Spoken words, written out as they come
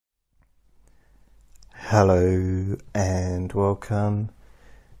Hello and welcome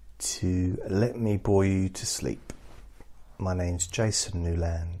to Let Me Bore You to Sleep. My name's Jason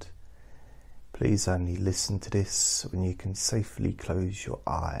Newland. Please only listen to this when you can safely close your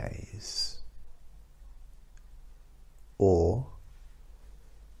eyes. Or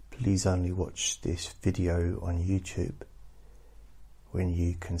please only watch this video on YouTube when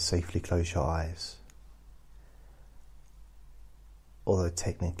you can safely close your eyes. Although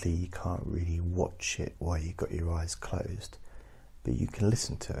technically you can't really watch it while you've got your eyes closed, but you can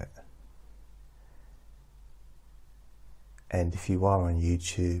listen to it. And if you are on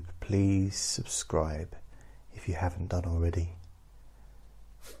YouTube, please subscribe if you haven't done already,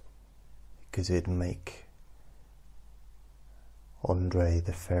 because it'd make Andre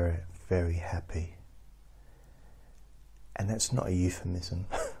the Ferret very happy. And that's not a euphemism.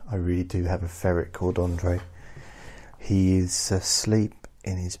 I really do have a ferret called Andre. He is asleep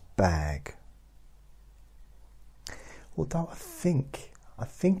in his bag. Although I think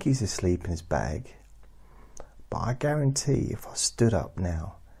he's asleep in his bag, but I guarantee if I stood up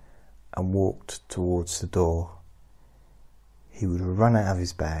now and walked towards the door, he would run out of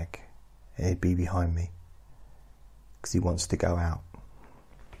his bag and he'd be behind me because he wants to go out.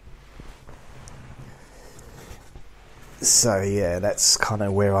 So yeah, that's kind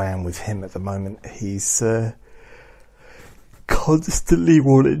of where I am with him at the moment. He's constantly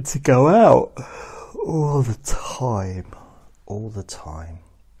wanted to go out all the time,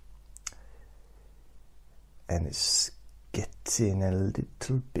 and it's getting a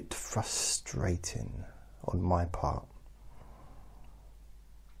little bit frustrating on my part.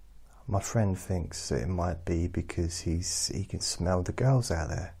 My friend thinks that it might be because he can smell the girls out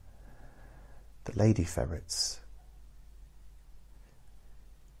there, the lady ferrets.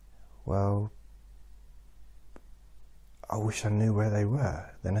 Well, I wish I knew where they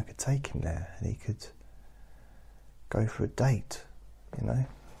were. Then I could take him there and he could go for a date,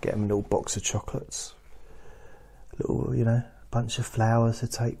 get him a little box of chocolates, a little, bunch of flowers to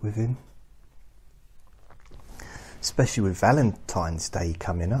take with him. Especially with Valentine's Day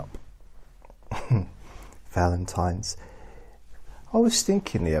coming up. Valentine's. I was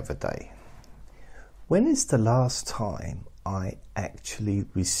thinking the other day, when is the last time I actually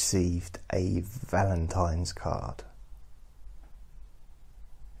received a Valentine's card?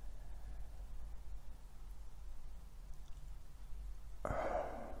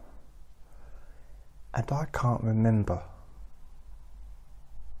 And I can't remember.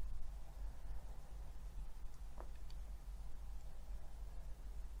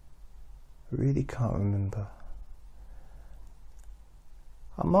 Really can't remember.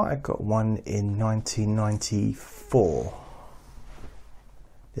 I might have got one in 1994.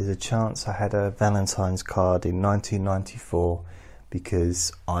 There's a chance I had a Valentine's card in 1994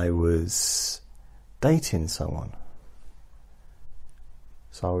 because I was dating someone.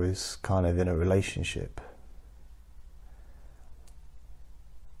 So I was kind of in a relationship.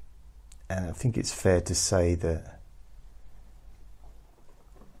 And I think it's fair to say that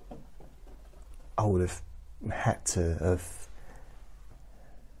I would have had to have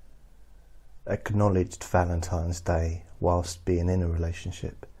acknowledged Valentine's Day whilst being in a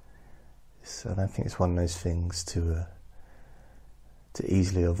relationship. So I don't think it's one of those things to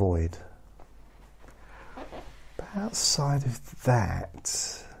easily avoid. Outside of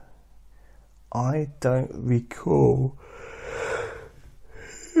that, I don't recall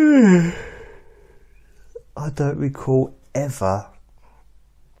ever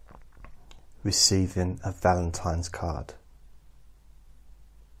receiving a Valentine's card.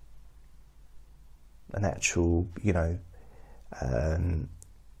 An actual,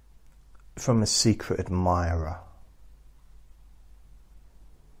 from a secret admirer.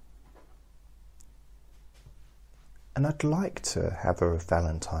 And I'd like to have a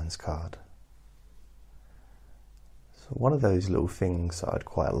Valentine's card. So one of those little things that I'd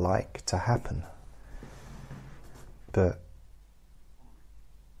quite like to happen. But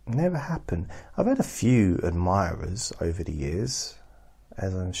never happened. I've had a few admirers over the years,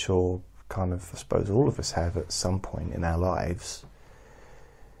 as I'm sure I suppose all of us have at some point in our lives.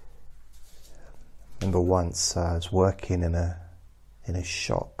 I remember once I was working in a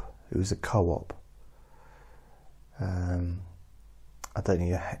shop. It was a co-op. I don't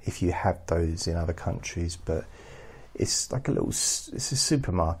know if you have those in other countries, but it's like it's a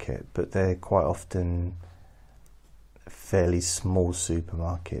supermarket, but they're quite often fairly small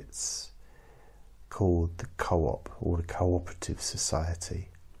supermarkets called the co-op or the cooperative society.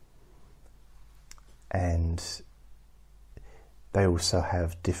 And they also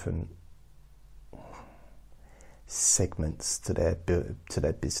have different segments to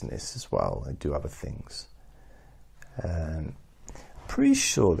their business as well. They do other things. Pretty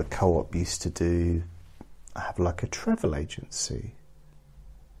sure the Co-op used to have like a travel agency,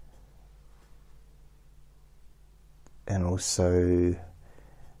 and also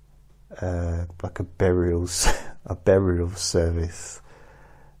like a burial service.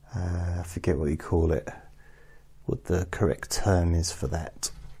 I forget what you call it, what the correct term is for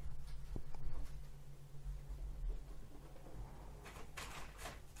that.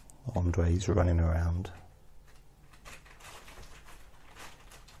 Andre's running around.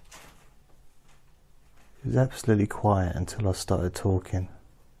 It was absolutely quiet until I started talking.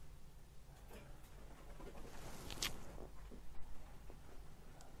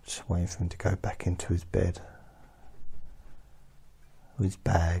 Just waiting for him to go back into his bed. With his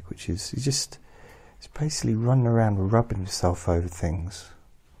bag, which is, he's basically running around rubbing himself over things.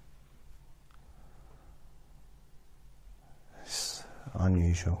 It's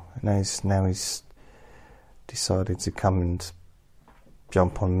unusual. Now he's decided to come and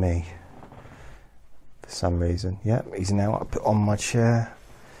jump on me. For some reason. Yep, he's now up on my chair,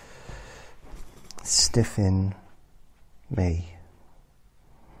 sniffing me.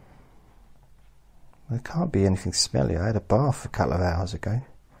 There can't be anything smelly. I had a bath a couple of hours ago.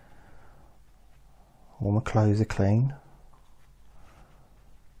 All my clothes are clean.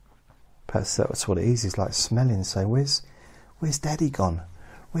 Perhaps that's what it is. It's like smelling. So where's Daddy gone?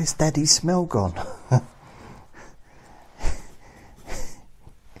 Where's Daddy's smell gone?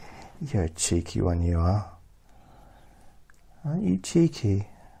 You're a cheeky one, you are. Aren't you cheeky?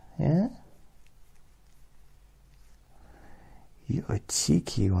 Yeah? You're a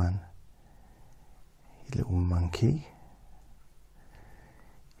cheeky one. You little monkey.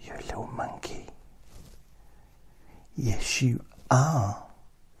 You're a little monkey. Yes, you are.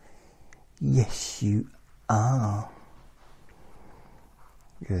 Yes, you are.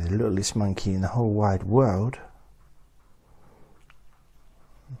 You're the littlest monkey in the whole wide world.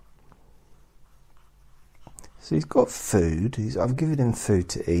 So he's got food. I've given him food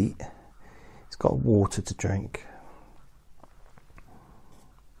to eat. He's got water to drink.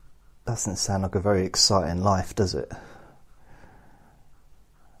 Doesn't sound like a very exciting life, does it?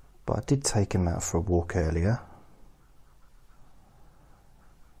 But I did take him out for a walk earlier.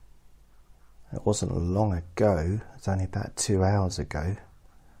 It wasn't long ago. It was only about 2 hours ago.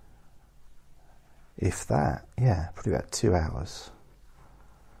 If that, yeah, probably about 2 hours.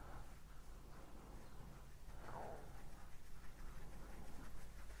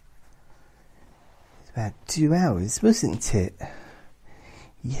 About 2 hours, wasn't it?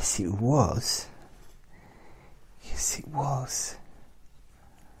 Yes, it was. Yes, it was.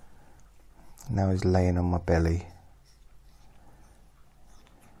 Now he's laying on my belly.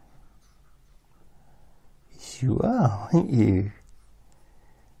 Yes, you are, aren't you?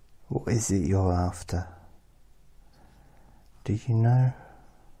 What is it you're after? Do you know?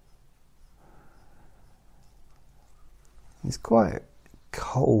 It's quite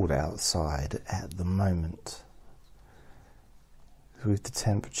cold outside at the moment, with the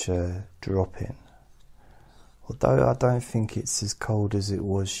temperature dropping, although I don't think it's as cold as it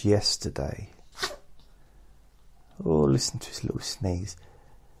was yesterday. Oh, listen to his little sneeze.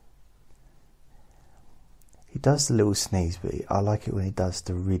 He does the little sneeze, but I like it when he does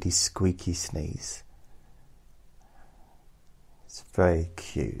the really squeaky sneeze. It's very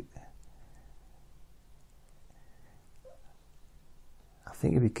cute. I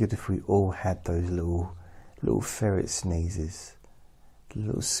think it'd be good if we all had those little ferret sneezes, the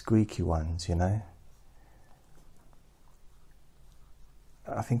little squeaky ones, you know.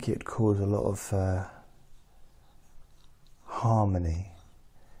 I think it'd cause a lot of harmony.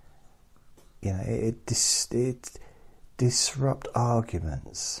 You know, it disrupt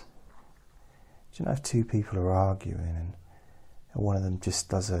arguments. Do you know if two people are arguing and one of them just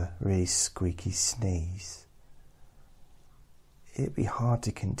does a really squeaky sneeze? It'd be hard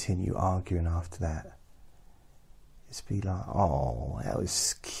to continue arguing after that. It'd be like, oh, that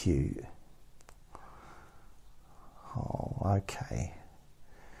was cute. Oh, okay.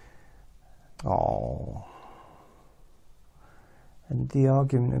 Oh. And the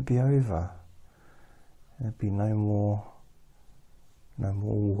argument would be over. There'd be no more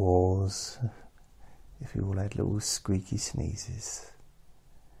wars if we all had little squeaky sneezes.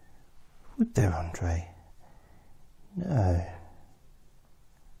 Would there, Andre? No.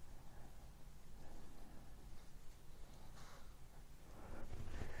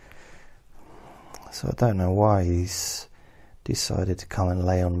 So I don't know why he's decided to come and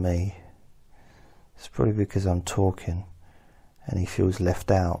lay on me. It's probably because I'm talking and he feels left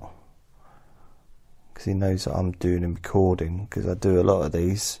out. because he knows that I'm doing a recording, because I do a lot of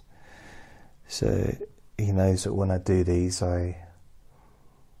these. So he knows that when I do these, I'm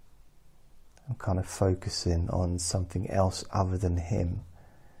kind of focusing on something else other than him,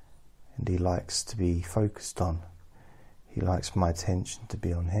 and he likes to be focused on. He likes my attention to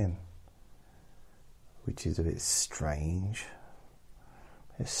be on him, which is a bit strange.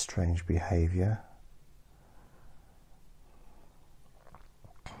 It's strange behaviour.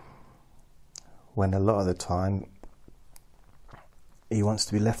 When a lot of the time he wants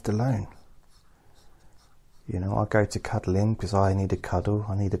to be left alone. You know, I go to cuddle him because I need a cuddle,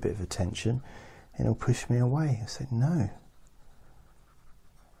 I need a bit of attention, and he'll push me away. I say, no,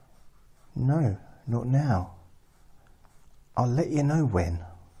 not now. I'll let you know when.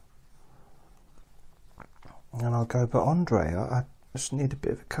 And I'll go, but Andre, I just need a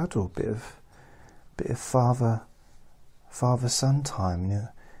bit of a cuddle, a bit of father-son time.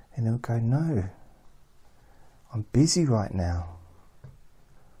 And he'll go, no, I'm busy right now.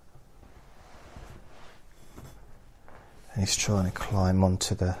 And he's trying to climb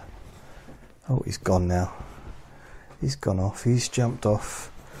onto the... Oh, he's gone now. He's gone off. He's jumped off.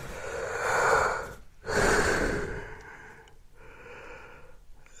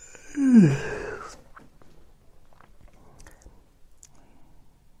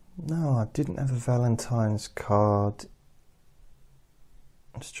 No, I didn't have a Valentine's card.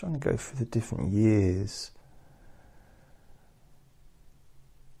 I'm just trying to go through the different years.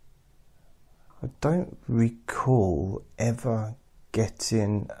 I don't recall ever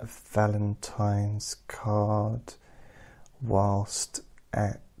getting a Valentine's card whilst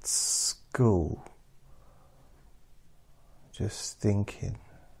at school. Just thinking.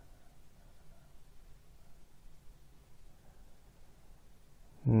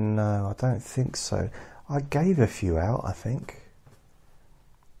 No, I don't think so. I gave a few out, I think.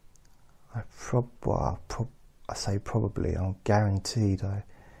 I say probably, I'm guaranteed I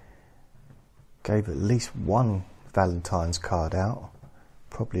gave at least one Valentine's card out,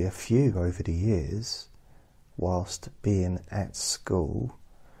 probably a few over the years, whilst being at school.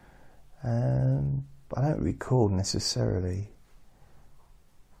 I don't recall necessarily.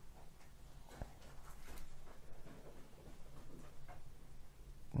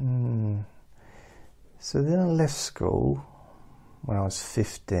 So then I left school when I was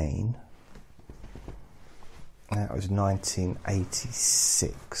 15. That was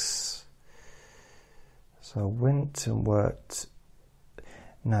 1986. So I went and worked...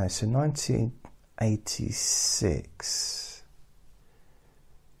 No, so 1986,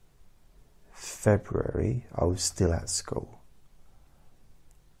 February, I was still at school.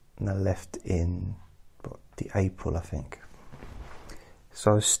 And I left in the April, I think.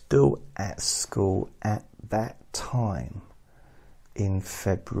 So I was still at school at that time in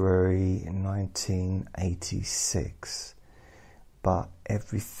February 1986, but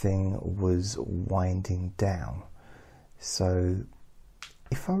everything was winding down. So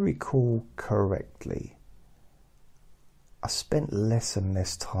if I recall correctly, I spent less and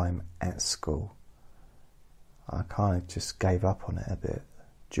less time at school. I kind of just gave up on it a bit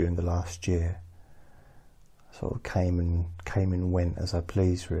during the last year. Sort of came and went as I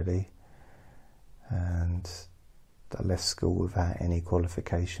pleased, really, and I left school without any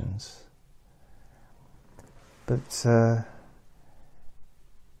qualifications. But I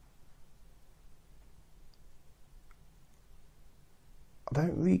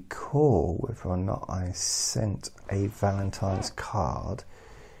don't recall whether or not I sent a Valentine's card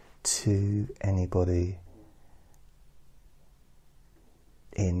to anybody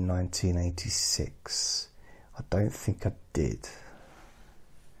in 1986. I don't think I did,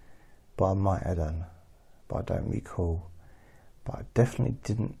 but I might have done, but I don't recall. But I definitely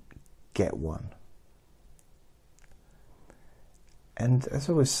didn't get one. And as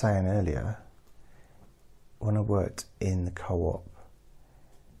I was saying earlier, when I worked in the co-op,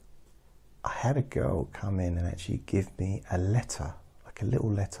 I had a girl come in and actually give me a letter, like a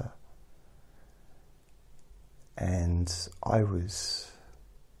little letter. And I was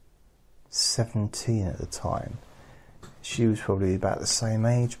 17 at the time. She was probably about the same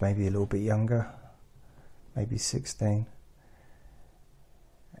age, maybe a little bit younger, maybe 16.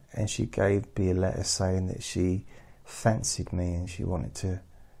 And she gave me a letter saying that she fancied me and she wanted to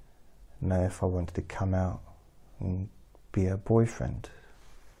know if I wanted to come out and be her boyfriend.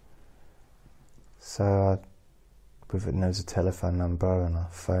 So there was a telephone number, and I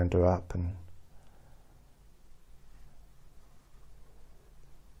phoned her up, and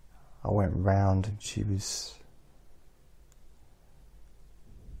I went round, and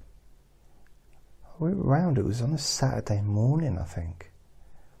I went round, it was on a Saturday morning, I think.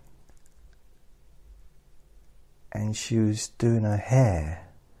 and she was doing her hair,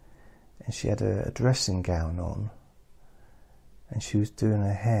 and she had a dressing gown on, and she was doing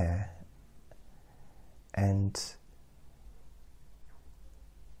her hair, and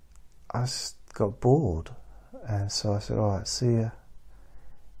I just got bored, and so I said, alright, see ya,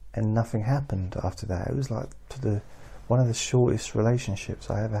 and nothing happened after that. It was like one of the shortest relationships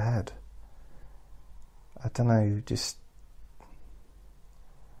I ever had. I don't know, just,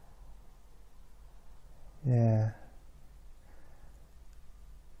 yeah.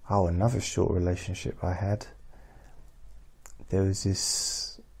 Oh, another short relationship I had. There was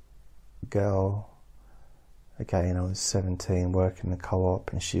this girl, again, I was 17, working the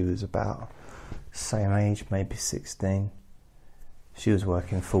co-op, and she was about same age, maybe 16. She was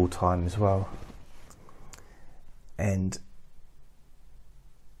working full-time as well. And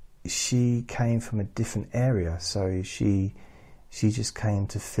she came from a different area, so she just came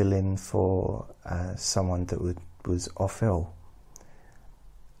to fill in for someone that was off ill.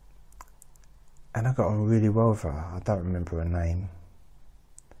 And I got on really well with her. I don't remember her name.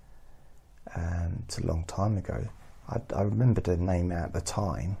 It's a long time ago. I remembered her name at the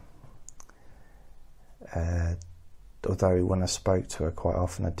time. Although when I spoke to her quite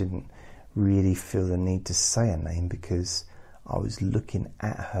often, I didn't really feel the need to say her name, because I was looking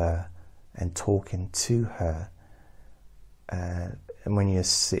at her and talking to her. And when you're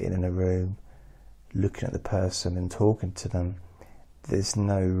sitting in a room, looking at the person and talking to them, there's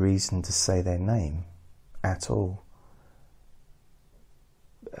no reason to say their name at all,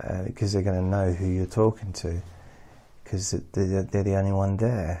 because they're going to know who you're talking to, because they're the only one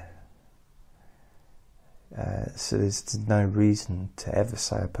there. So there's no reason to ever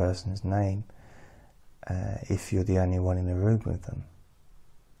say a person's name if you're the only one in the room with them.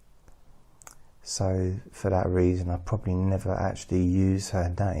 So for that reason, I probably never actually use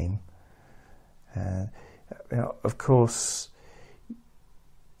her name. Of course,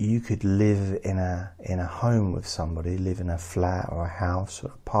 you could live in a home with somebody, live in a flat or a house or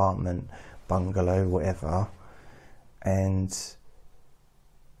apartment, bungalow, whatever, and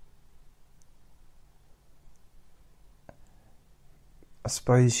I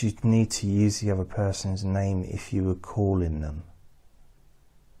suppose you'd need to use the other person's name if you were calling them.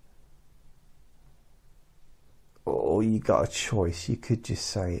 Or you got a choice, you could just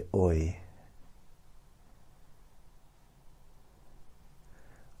say oi.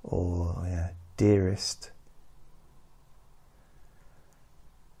 Or, yeah, dearest,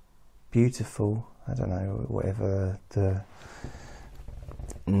 beautiful, I don't know, whatever the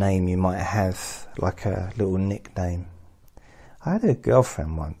name you might have, like a little nickname. I had a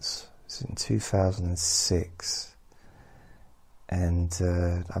girlfriend once, it was in 2006, and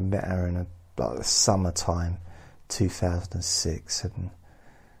I met her in the summertime, 2006, and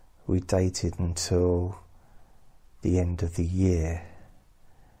we dated until the end of the year.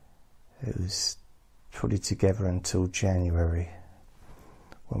 It was probably together until January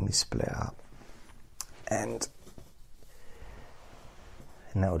when we split up, and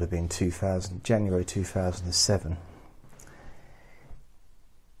that would have been January 2007.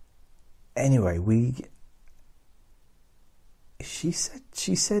 Anyway, she said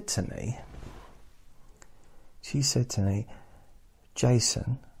to me,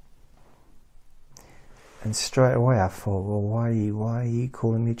 Jason, and straight away I thought, well, why are you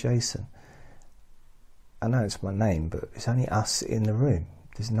calling me Jason? I know it's my name, but it's only us in the room.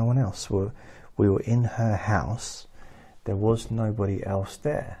 There's no one else. We were in her house. There was nobody else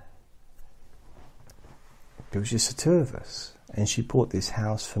there. There was just the two of us. And she bought this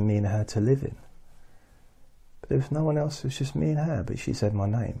house for me and her to live in. But there was no one else. It was just me and her. But she said my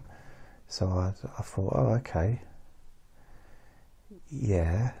name. So I thought, oh, okay.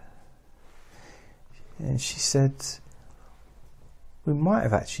 Yeah. And she said, we might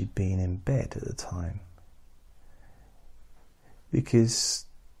have actually been in bed at the time. Because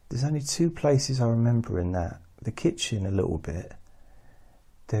there's only two places I remember in that. The kitchen a little bit.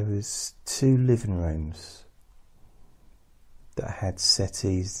 There was two living rooms that had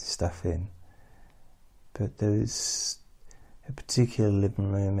settees and stuff in. But there was a particular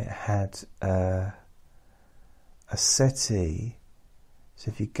living room, it had a settee.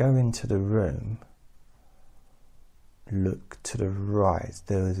 So if you go into the room, look to the right,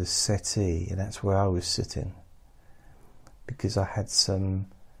 there was a settee, and that's where I was sitting. Because I had some...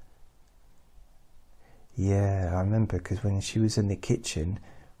 Yeah, I remember, because when she was in the kitchen,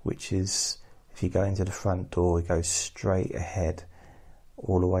 which is, if you go into the front door, it goes straight ahead,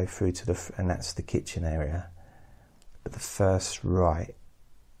 all the way through to and that's the kitchen area. But the first right,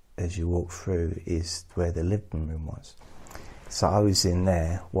 as you walk through, is where the living room was. So I was in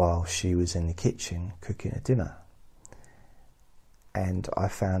there while she was in the kitchen cooking her dinner. and I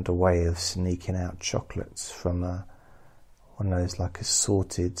found a way of sneaking out chocolates from one of those like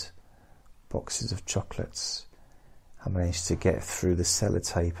assorted boxes of chocolates. I managed to get through the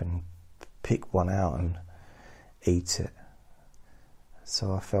sellotape and pick one out and eat it.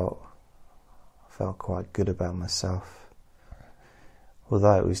 So I felt quite good about myself.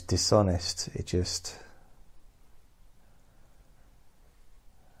 Although it was dishonest, it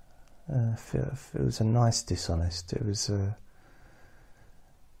was a nice dishonest. It was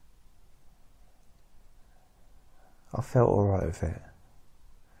I felt alright with it.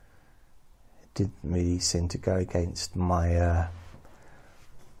 It didn't really seem to go against my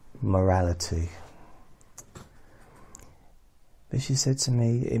morality. But she said to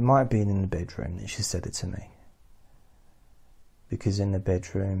me, it might have been in the bedroom that she said it to me. Because in the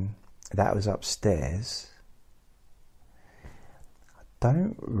bedroom, that was upstairs, I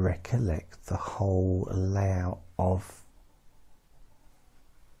don't recollect the whole layout of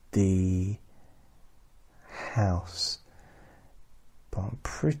the house, but I'm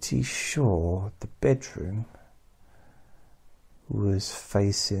pretty sure the bedroom was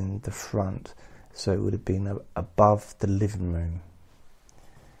facing the front, so it would have been above the living room,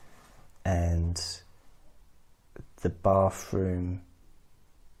 and the bathroom,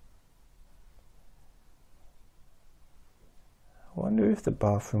 I wonder if the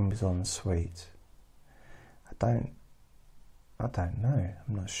bathroom was en suite. I don't know,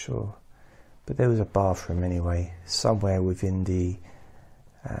 I'm not sure. But there was a bathroom anyway, somewhere within the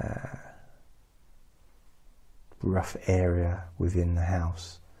rough area within the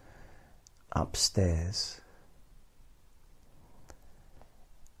house, upstairs.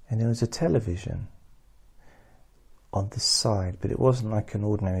 And there was a television on the side, but it wasn't like an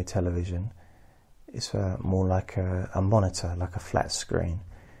ordinary television. It's more like a monitor, like a flat screen.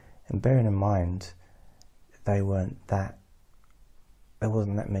 And bearing in mind, there wasn't that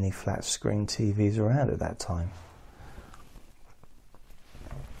many flat screen TVs around at that time.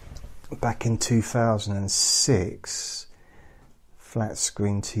 Back in 2006, flat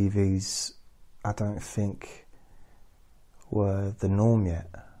screen TVs, I don't think, were the norm yet.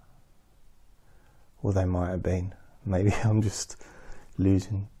 Or they might have been. Maybe I'm just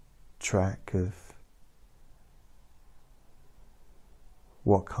losing track of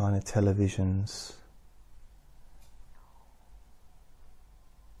what kind of televisions.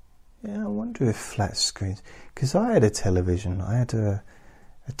 Yeah, I wonder if flat screens, because I had a television. I had a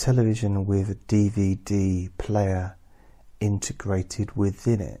television with a DVD player integrated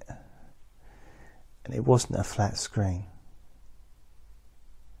within it, and it wasn't a flat screen.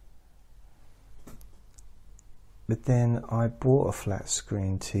 But then I bought a flat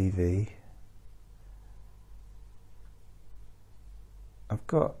screen TV. I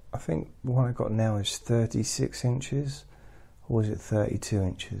think the one I got now is 36 inches, or is it 32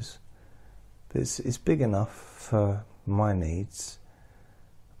 inches? But it's big enough for my needs.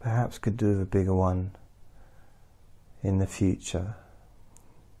 Perhaps could do with a bigger one in the future.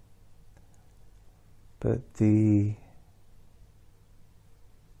 But the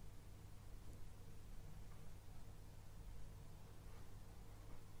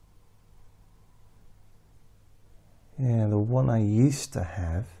one I used to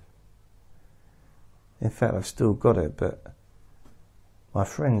have, in fact I've still got it, but my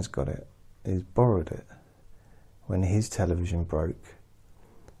friend's got it. He's borrowed it when his television broke,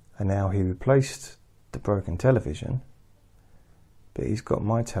 and now he replaced the broken television, but he's got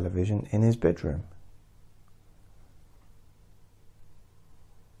my television in his bedroom.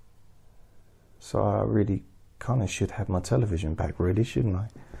 So I really kind of should have my television back, really, shouldn't I?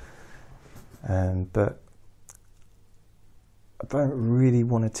 But I don't really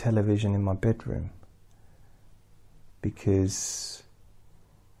want a television in my bedroom, because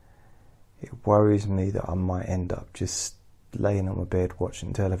it worries me that I might end up just laying on my bed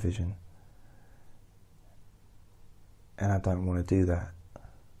watching television, and I don't want to do that.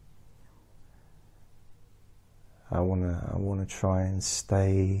 I want to try and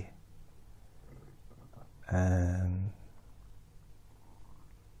stay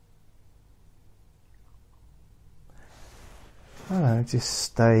I don't know, just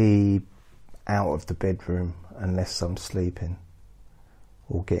stay out of the bedroom unless I'm sleeping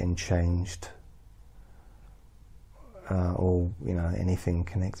or getting changed, or anything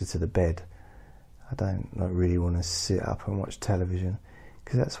connected to the bed. I don't really want to sit up and watch television,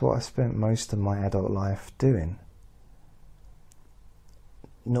 because that's what I spent most of my adult life doing.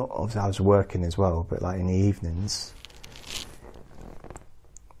 Not obviously I was working as well, but like in the evenings,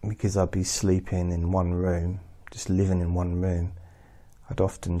 because I'd be sleeping in one room, just living in one room, I'd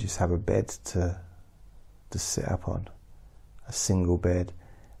often just have a bed to sit up on, a single bed,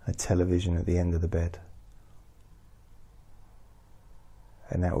 a television at the end of the bed.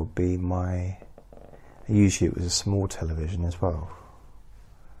 And that would be my... Usually it was a small television as well.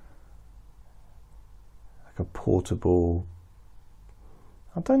 Like a portable...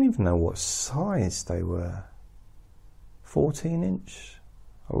 I don't even know what size they were. 14 inch?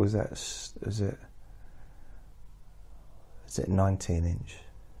 Or was that... Is it 19 inch?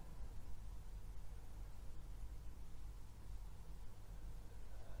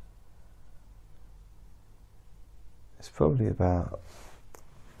 It's probably about...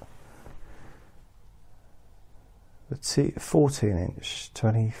 14 inch,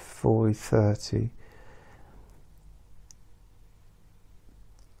 24, 30.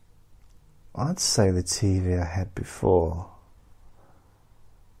 I'd say the TV I had before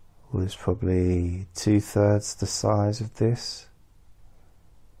was probably 2/3 the size of this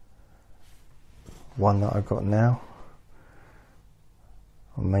one that I've got now,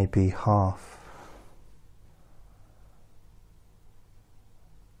 or maybe half.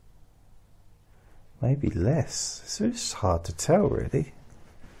 Maybe less. It's just hard to tell, really,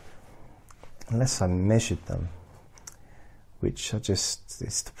 unless I measured them, which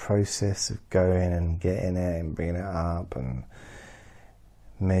it's the process of going and getting it and bringing it up and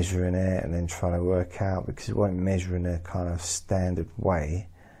measuring it and then trying to work out, because it won't measure in a kind of standard way,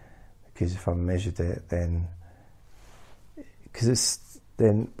 because if I measured it then,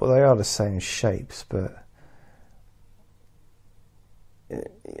 well, they are the same shapes, but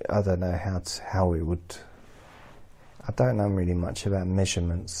I don't know how it would. I don't know really much about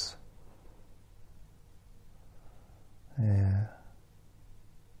measurements. Yeah.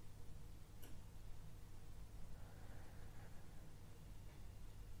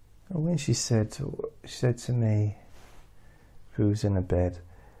 When she said to me, who was in a bed,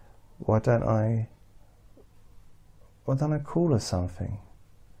 why don't I call her something?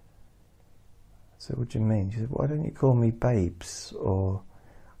 I said, what do you mean? She said, why don't you call me babes or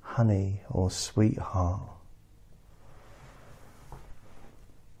honey or sweetheart?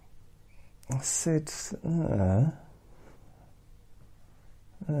 I said, So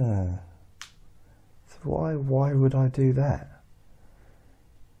why would I do that?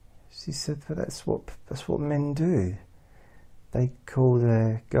 She said, but that's what men do. They call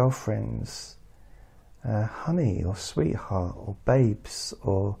their girlfriends honey or sweetheart or babes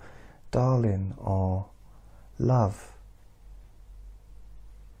or darling or love.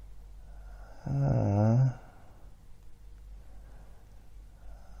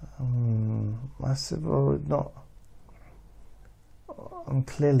 I said, well, I'm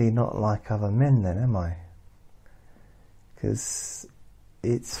clearly not like other men then, am I? Because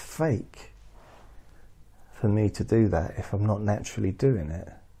it's fake for me to do that if I'm not naturally doing it.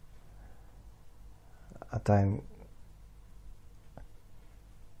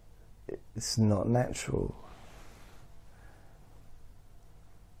 It's not natural.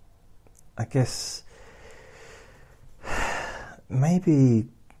 I guess maybe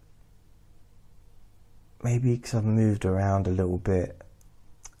because I've moved around a little bit,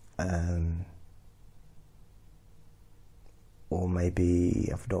 or maybe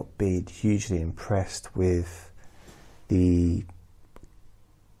I've not been hugely impressed with the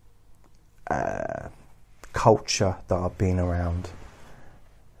culture that I've been around,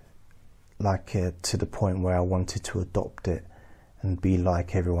 to the point where I wanted to adopt it and be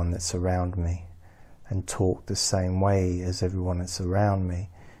like everyone that's around me and talk the same way as everyone that's around me,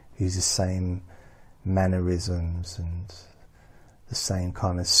 use the same mannerisms and the same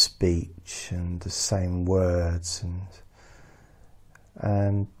kind of speech and the same words,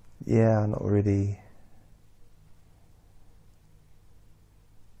 and yeah, not really.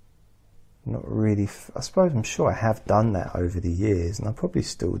 I suppose I'm sure I have done that over the years, and I probably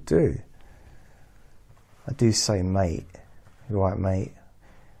still do. I do say mate, you right mate?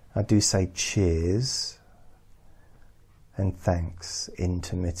 I do say cheers and thanks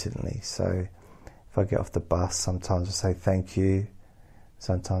intermittently. So if I get off the bus, sometimes I say thank you,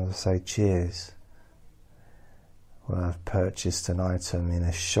 sometimes I say cheers. When I've purchased an item in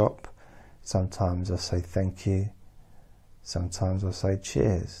a shop, sometimes I say thank you, sometimes I say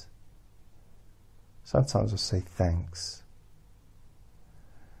cheers, sometimes I say thanks.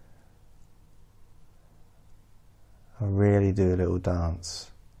 I really do a little dance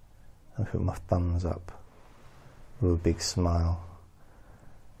and put my thumbs up with a big smile.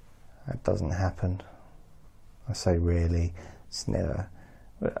 That doesn't happen. I say really, it's never.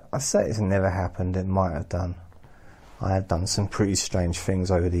 I say it's never happened, it might have done. I have done some pretty strange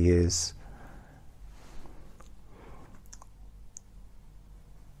things over the years.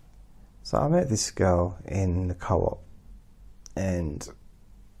 So I met this girl in the co-op, and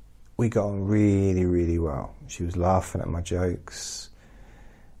we got on really, really well. She was laughing at my jokes.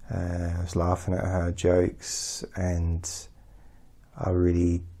 I was laughing at her jokes, and I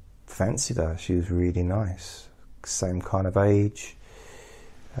really fancied her. She was really nice. Same kind of age.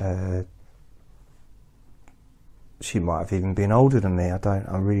 She might have even been older than me.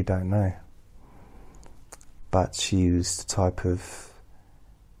 I really don't know. But she was the type of,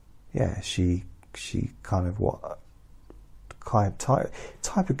 she kind of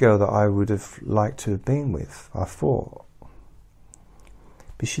type of girl that I would have liked to have been with, I thought.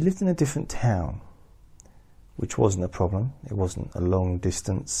 But she lived in a different town, which wasn't a problem. It wasn't a long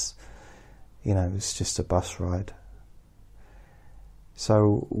distance, it was just a bus ride.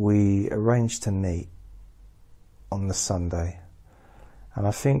 So we arranged to meet on the Sunday, and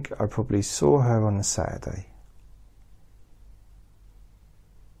I think I probably saw her on the Saturday,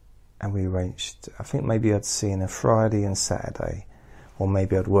 and we arranged, I think maybe I'd seen her Friday and Saturday, or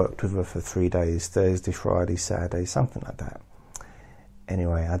maybe I'd worked with her for 3 days, Thursday, Friday, Saturday, something like that.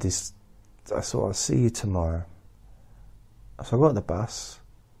 Anyway, I thought, I'll see you tomorrow. So I got the bus,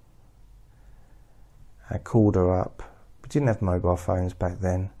 I called her up. We didn't have mobile phones back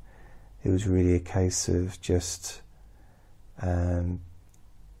then. It was really a case of just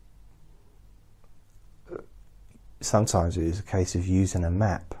sometimes it was a case of using a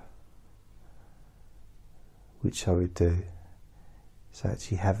map, which I would do. So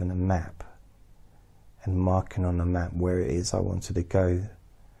actually having a map and marking on the map where it is I wanted to go,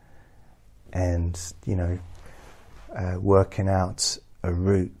 and working out a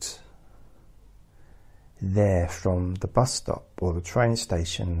route there from the bus stop or the train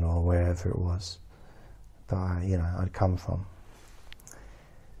station or wherever it was that I'd come from.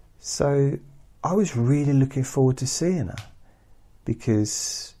 So I was really looking forward to seeing her,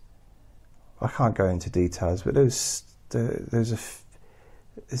 because I can't go into details, but there's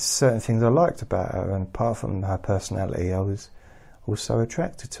certain things I liked about her, and apart from her personality, I was also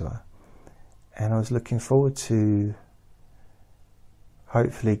attracted to her, and I was looking forward to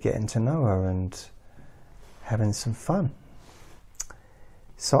hopefully getting to know her and having some fun.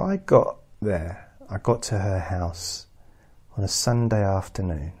 So I got to her house on a Sunday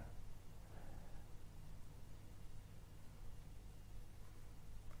afternoon.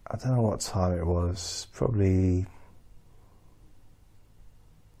 I don't know what time it was, probably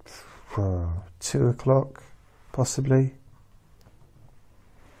 2 o'clock, possibly.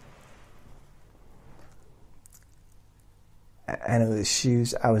 And I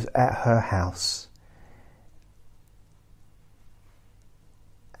was at her house,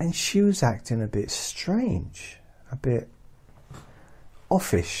 and she was acting a bit strange, a bit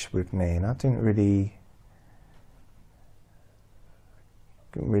offish with me, and I didn't really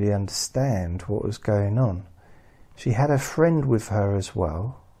understand what was going on. She had a friend with her as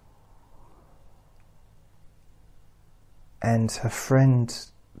well, and her friend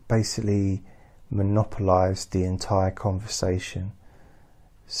basically monopolised the entire conversation.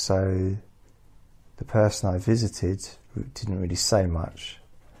 So the person I visited didn't really say much,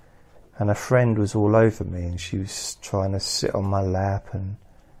 and her friend was all over me, and she was trying to sit on my lap, and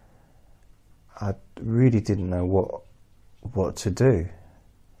I really didn't know what to do.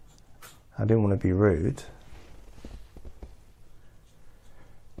 I didn't want to be rude,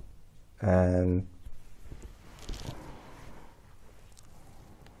 and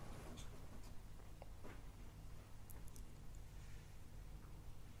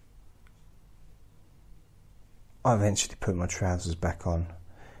I eventually put my trousers back on.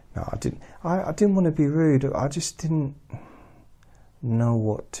 No, I didn't. I didn't want to be rude. I just didn't know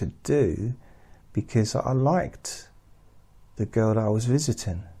what to do, because I liked the girl that I was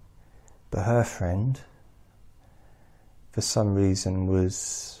visiting, but her friend, for some reason,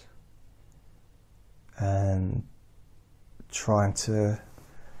 was trying to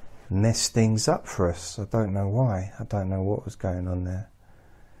mess things up for us. I don't know why. I don't know what was going on there.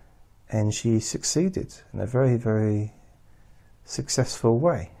 And she succeeded in a very, very successful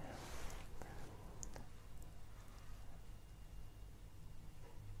way.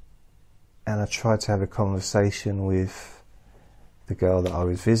 And I tried to have a conversation with the girl that I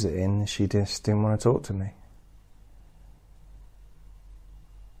was visiting. She just didn't want to talk to me.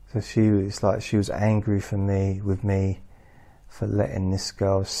 So she was angry with me for letting this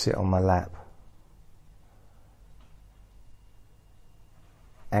girl sit on my lap.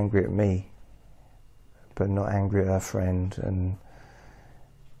 Angry at me, but not angry at her friend. And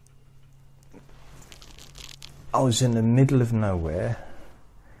I was in the middle of nowhere.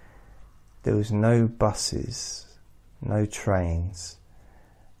 There was no buses, no trains,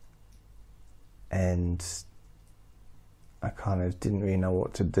 and I kind of didn't really know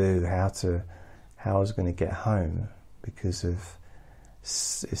what to do, how I was going to get home, because of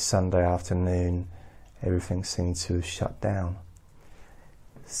it's Sunday afternoon, everything seemed to have shut down.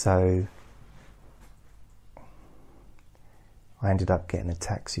 So I ended up getting a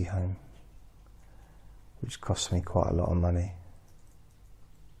taxi home, which cost me quite a lot of money.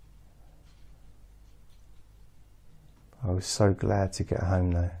 I was so glad to get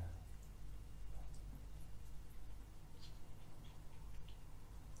home though.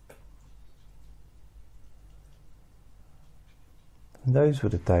 And those were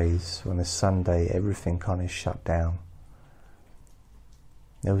the days when a Sunday everything kind of shut down.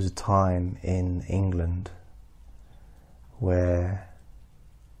 There was a time in England where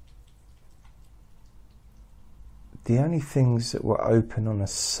the only things that were open on a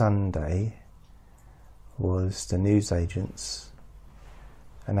Sunday was the newsagents,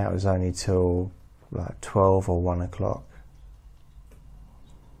 and that was only till like 12 or 1 o'clock.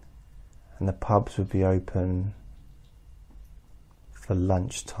 And the pubs would be open for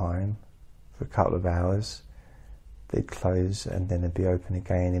lunchtime for a couple of hours. They'd close, and then they'd be open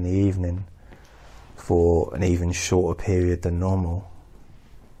again in the evening for an even shorter period than normal.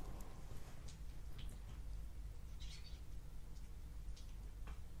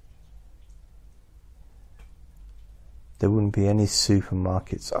 There wouldn't be any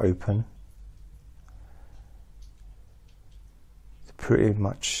supermarkets open. There'd pretty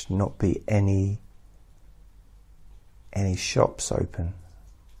much not be any shops open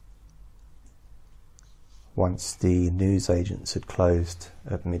once the newsagents had closed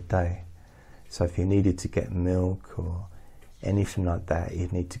at midday. So if you needed to get milk or anything like that,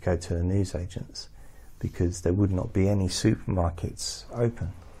 you'd need to go to the newsagents, because there would not be any supermarkets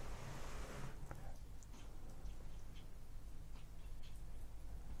open.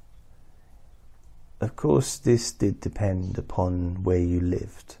 Of course, this did depend upon where you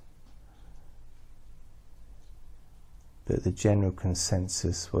lived, but the general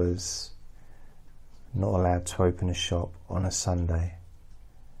consensus was not allowed to open a shop on a Sunday.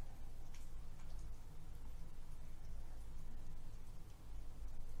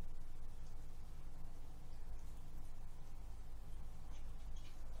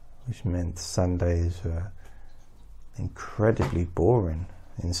 Which meant Sundays were incredibly boring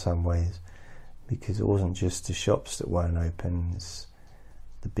in some ways, because it wasn't just the shops that weren't open, it's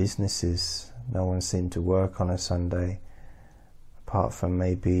the businesses. No one seemed to work on a Sunday, apart from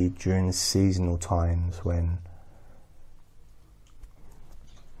maybe during seasonal times when,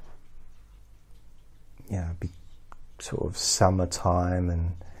 it'd be sort of summertime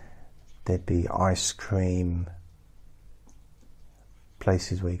and there'd be ice cream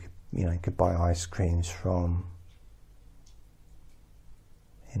places where you could buy ice creams from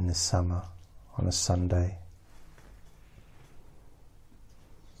in the summer on a Sunday.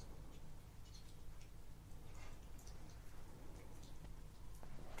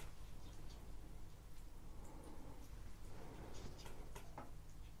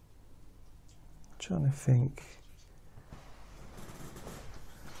 I'm trying to think.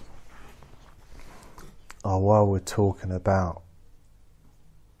 While we're talking about,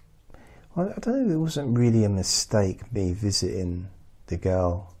 I don't know, it wasn't really a mistake me visiting the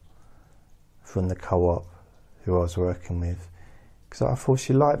girl from the co-op who I was working with, because I thought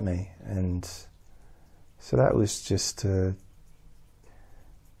she liked me, and so that was just I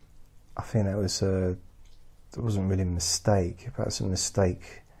think that wasn't really a mistake. Perhaps a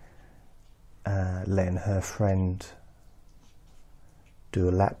mistake letting her friend do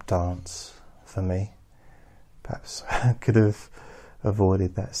a lap dance for me. Perhaps I could have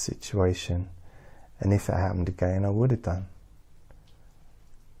avoided that situation, and if it happened again I would have done.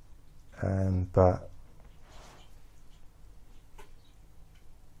 But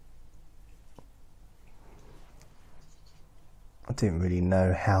I didn't really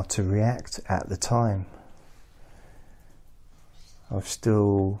know how to react at the time. I was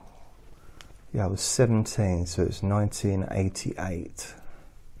 17, so it's 1988.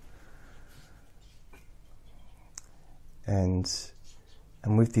 And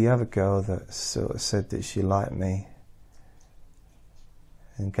with the other girl that sort of said that she liked me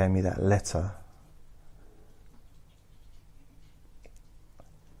and gave me that letter,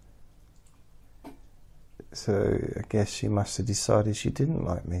 so I guess she must have decided she didn't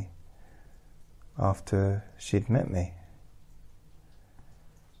like me after she'd met me.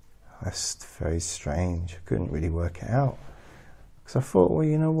 That's very strange. I couldn't really work it out, because I thought, well,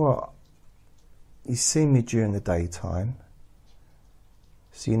 you know what, you see me during the daytime,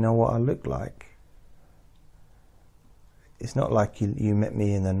 so you know what I look like. It's not like you met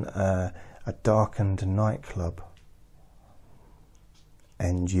me in a darkened nightclub.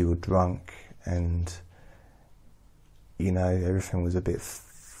 and you were drunk, and you know, everything was a bit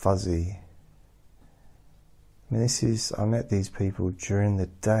fuzzy. I mean, I met these people during the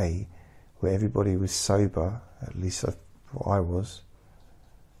day where everybody was sober, at least I was.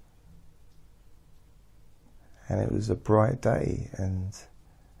 And it was a bright day, and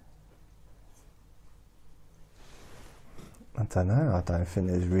I don't know, I don't think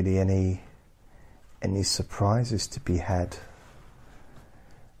there's really any surprises to be had.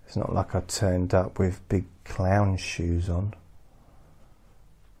 It's not like I turned up with big clown shoes on.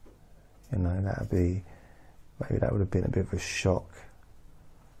 You know, maybe that would have been a bit of a shock.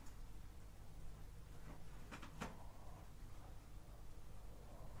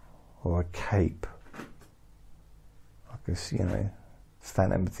 Or a cape. I guess, you know,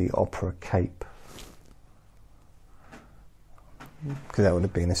 Phantom of the Opera cape. Because that would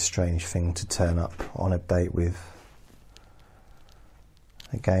have been a strange thing to turn up on a date with.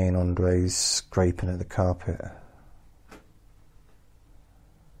 Again, Andre's scraping at the carpet.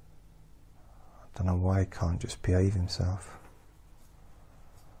 I don't know why he can't just behave himself.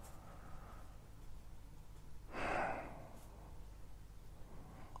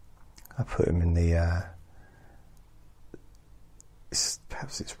 I put him in the...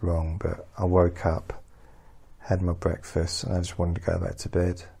 perhaps it's wrong, but I woke up, had my breakfast, and I just wanted to go back to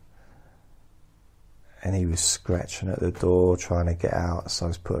bed. And he was scratching at the door, trying to get out, so I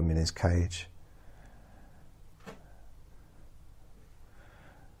just put him in his cage.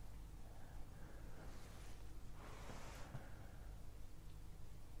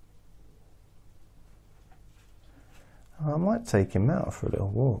 I might take him out for a little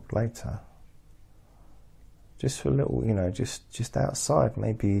walk later. Just for a little, you know, just outside,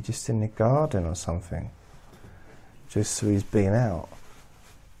 maybe just in the garden or something. Just so he's been out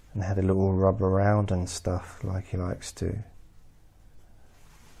and had a little rub around and stuff like he likes to.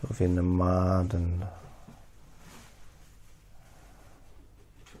 Sort of in the mud and...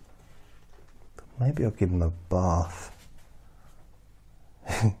 Maybe I'll give him a bath.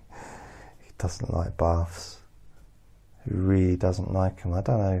 He doesn't like baths. He really doesn't like them. I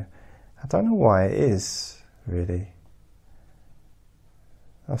don't know why it is, really.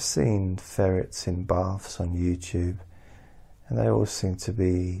 I've seen ferrets in baths on YouTube, and they all seem to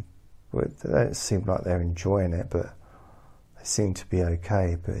be, well, they don't seem like they're enjoying it, but they seem to be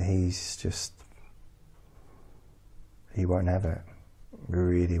okay. But he won't have it. He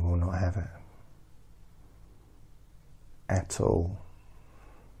really will not have it. At all.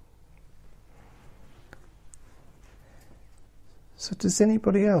 So does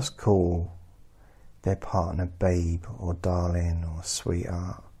anybody else call their partner babe or darling or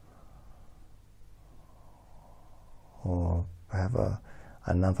sweetheart? Or have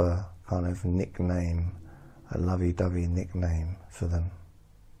another kind of nickname, a lovey-dovey nickname for them?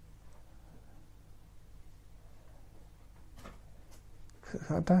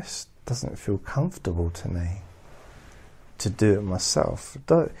 That just doesn't feel comfortable to me to do it myself.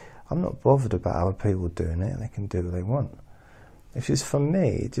 I'm not bothered about other people doing it. They can do what they want. If it's for me,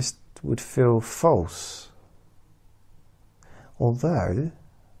 it just would feel false. Although,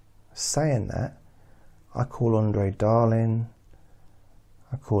 saying that, I call Andre darling,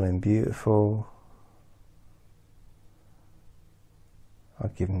 I call him beautiful, I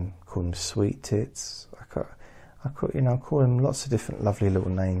call him sweet tits, I call him lots of different lovely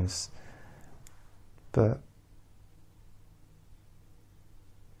little names, but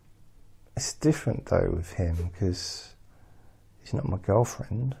it's different though with him because he's not my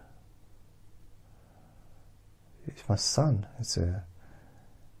girlfriend. He's my son. So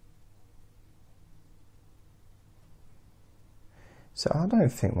I don't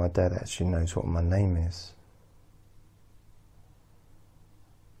think my dad actually knows what my name is.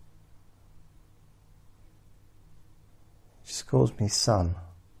 He just calls me son.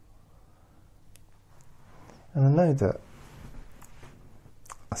 And I know that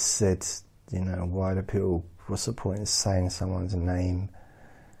I said, you know, why do people... What's the point in saying someone's name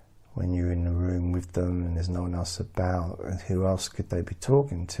when you're in the room with them and there's no one else about? And who else could they be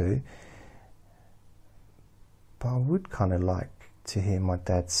talking to? But I would kind of like to hear my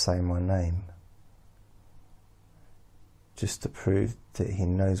dad say my name, just to prove that he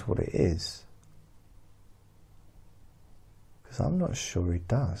knows what it is. Because I'm not sure he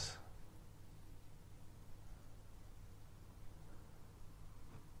does.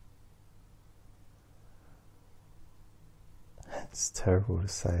 It's terrible to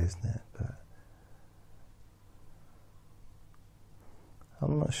say, isn't it? But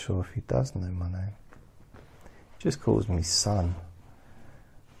I'm not sure if he does know my name. He just calls me son.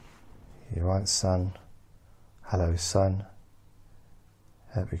 You right, son? Hello, son.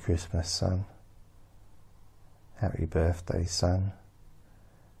 Happy Christmas, son. Happy birthday, son.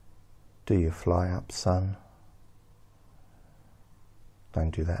 Do you fly up, son?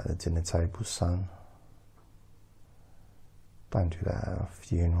 Don't do that at the dinner table, son. Don't do that at a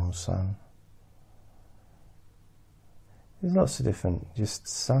funeral, son. There's lots of different, just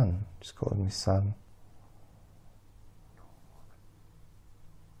son. Just call me son.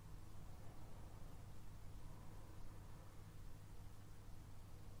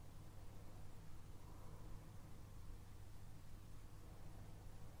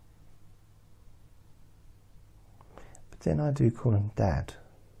 But then I do call him Dad.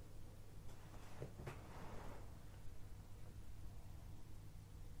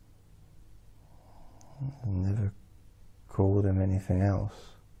 I never called him anything else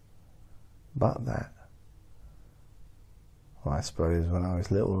but that. Well, I suppose when I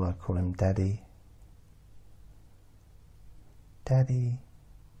was little I'd call him Daddy. Daddy.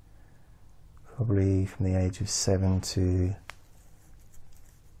 Probably from the age of 7 to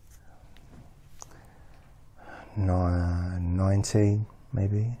 19,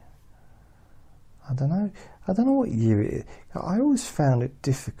 maybe. I don't know what year it is. I always found it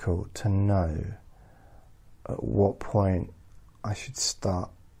difficult to know at what point I should start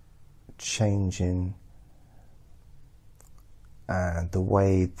changing the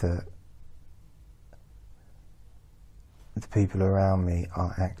way that the people around me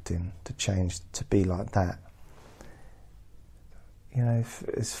are acting, to change to be like that. You know,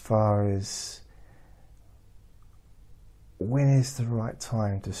 as far as when is the right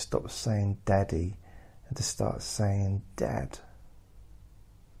time to stop saying Daddy and to start saying Dad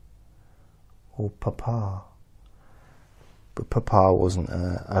or Papa. But Papa wasn't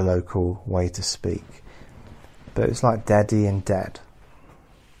a local way to speak. But it's like Daddy and Dad.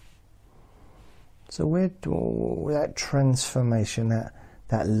 So where that transformation,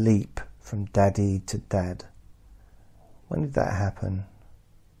 that leap from Daddy to Dad, when did that happen?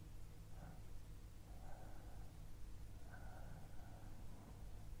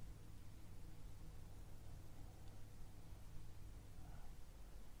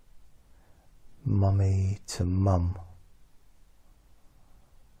 Mummy to Mum.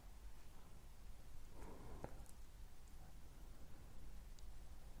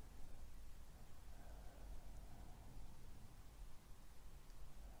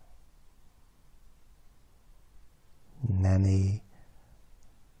 Nanny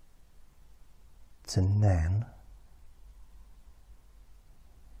to Nan.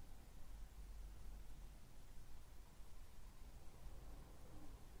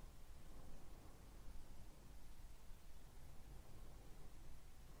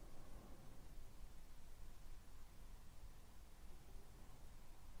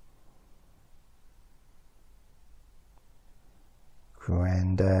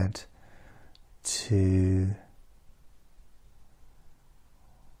 Granddad to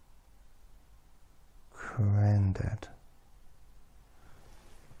Granddad.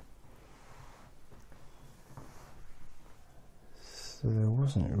 So there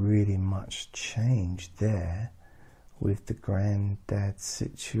wasn't really much change there with the granddad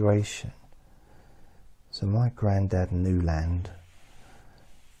situation. So my granddad Newland,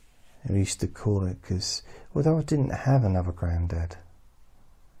 I used to call it, because although I didn't have another granddad,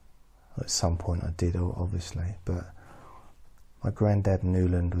 at some point I did obviously, but my granddad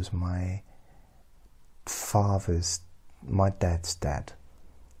Newland was my dad's dad,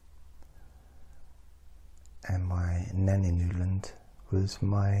 and my nanny Newland was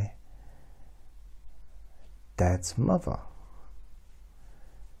my dad's mother,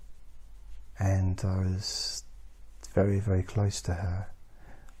 and I was very, very close to her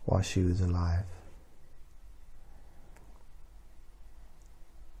while she was alive.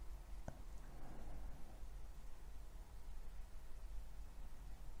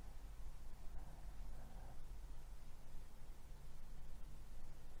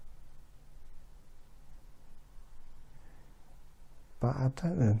 But I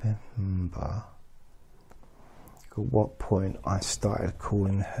don't remember at what point I started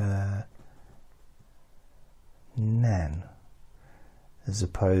calling her Nan as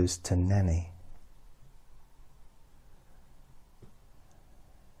opposed to Nanny.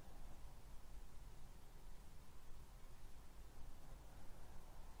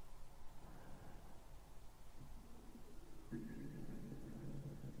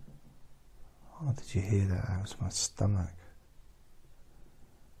 Oh, did you hear that? That was my stomach.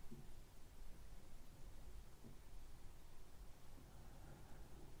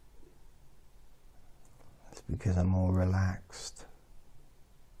 Because I'm more relaxed.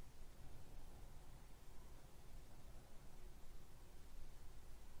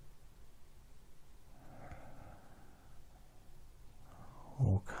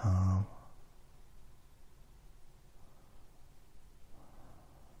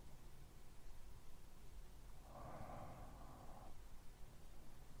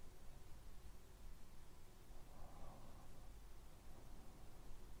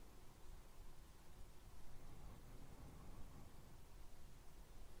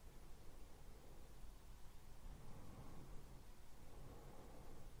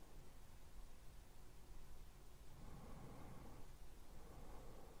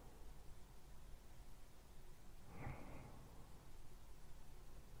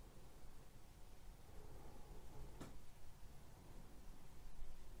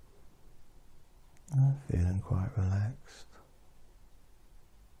 Feeling quite relaxed.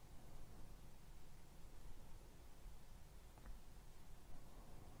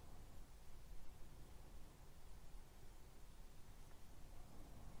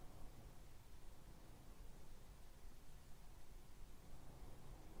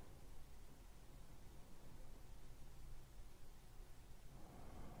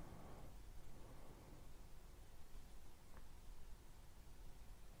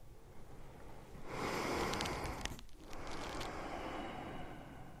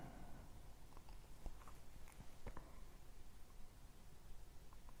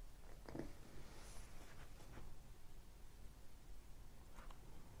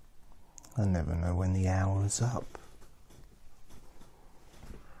 I never know when the hour's up.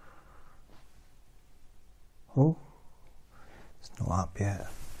 Oh, it's not up yet.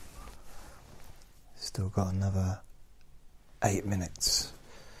 Still got another 8 minutes.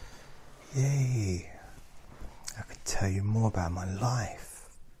 Yay! I could tell you more about my life.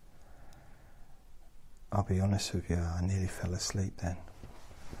 I'll be honest with you, I nearly fell asleep then.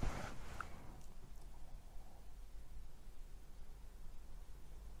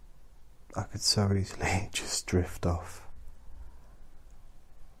 I could so easily just drift off,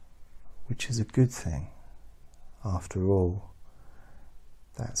 which is a good thing. After all,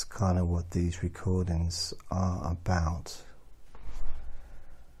 that's kind of what these recordings are about.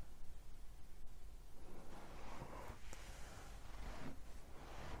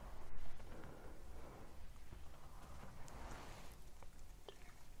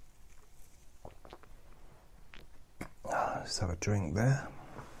 Let's have a drink there.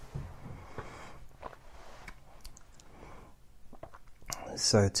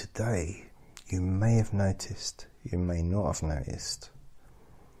 So today, you may have noticed, you may not have noticed,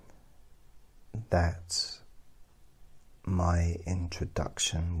 that my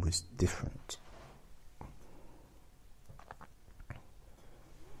introduction was different.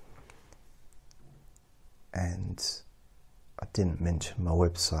 And I didn't mention my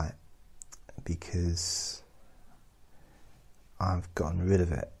website because I've gotten rid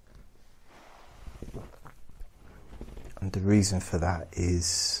of it. And the reason for that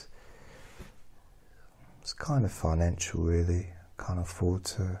is it's kind of financial, really. Can't afford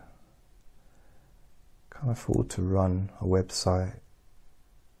to run a website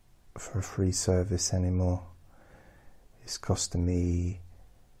for a free service anymore. It's costing me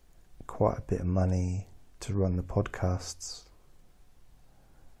quite a bit of money to run the podcasts.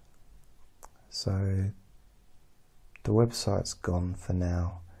 So the website's gone for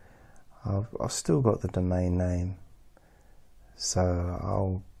now. I've still got the domain name, so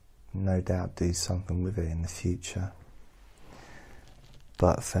I'll no doubt do something with it in the future.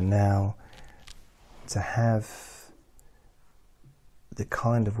 But for now, to have the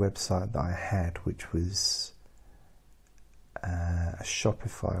kind of website that I had, which was a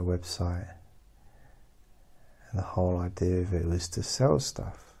Shopify website, and the whole idea of it was to sell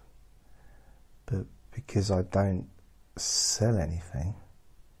stuff. But because I don't sell anything,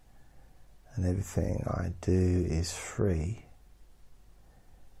 and everything I do is free,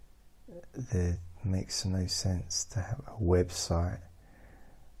 it makes no sense to have a website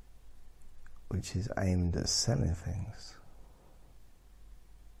which is aimed at selling things.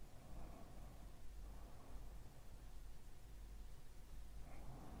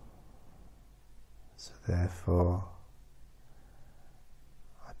 So therefore,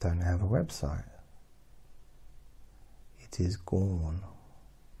 I don't have a website. It is gone.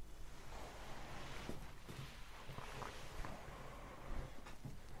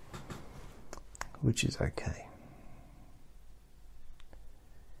 Which is okay.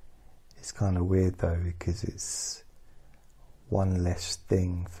 It's kind of weird though, because it's one less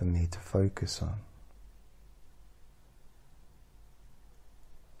thing for me to focus on.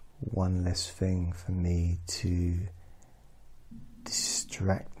 One less thing for me to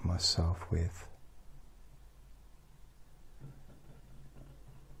distract myself with.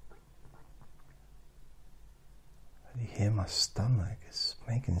 You hear my stomach, it's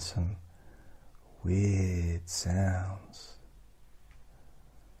making some weird sounds.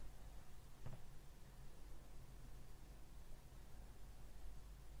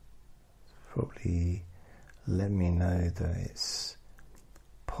 Probably let me know that it's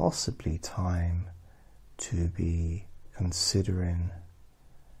possibly time to be considering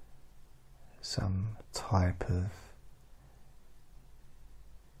some type of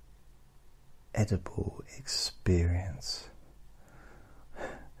edible experience.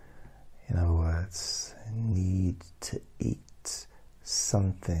 In other words, need to eat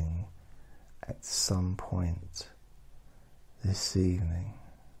something at some point this evening.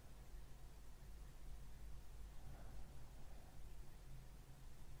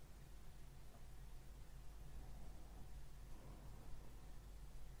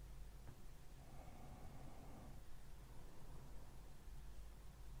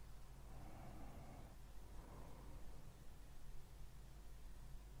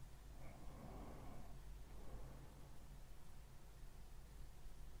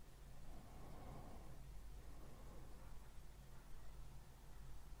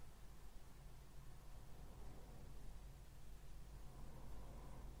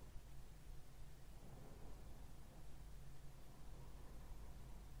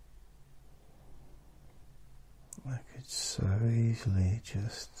 so easily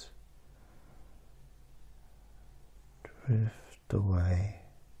just drift away.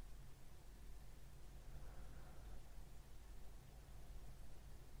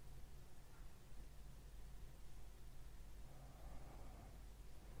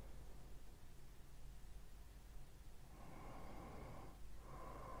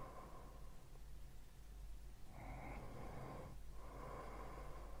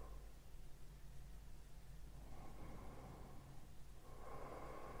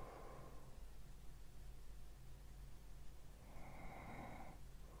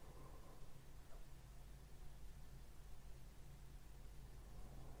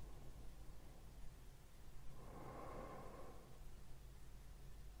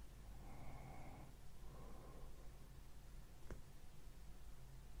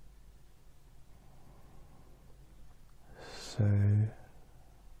 So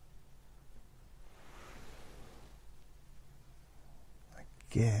I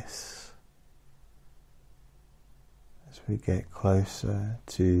guess as we get closer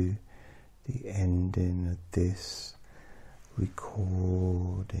to the ending of this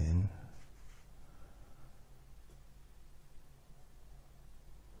recording,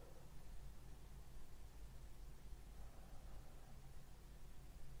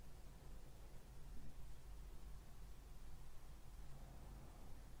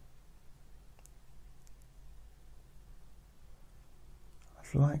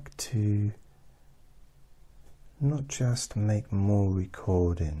 I'd like to not just make more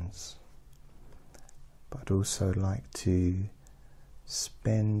recordings, but also like to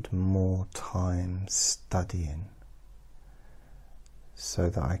spend more time studying so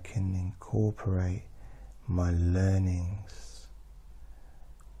that I can incorporate my learnings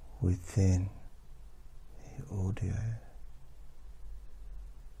within the audio.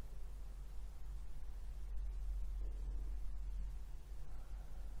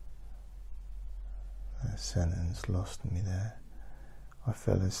 That sentence lost me there. I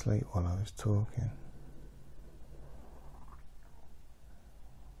fell asleep while I was talking.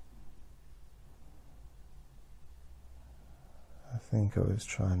 I think I was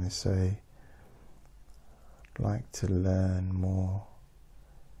trying to say I'd like to learn more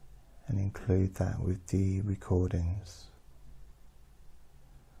and include that with the recordings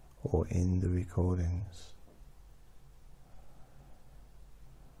or in the recordings.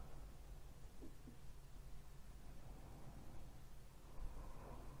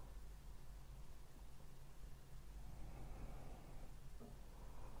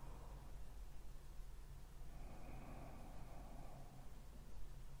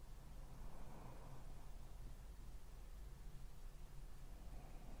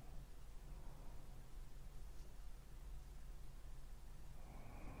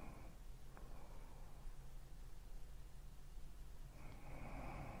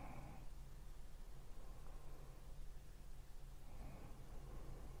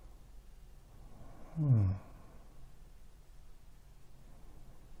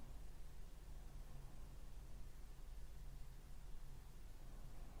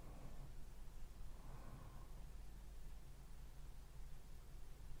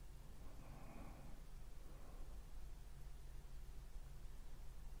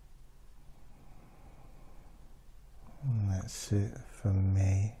 And that's it from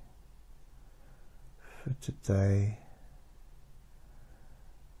me for today.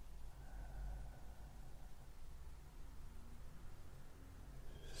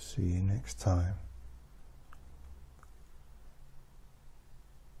 See you next time.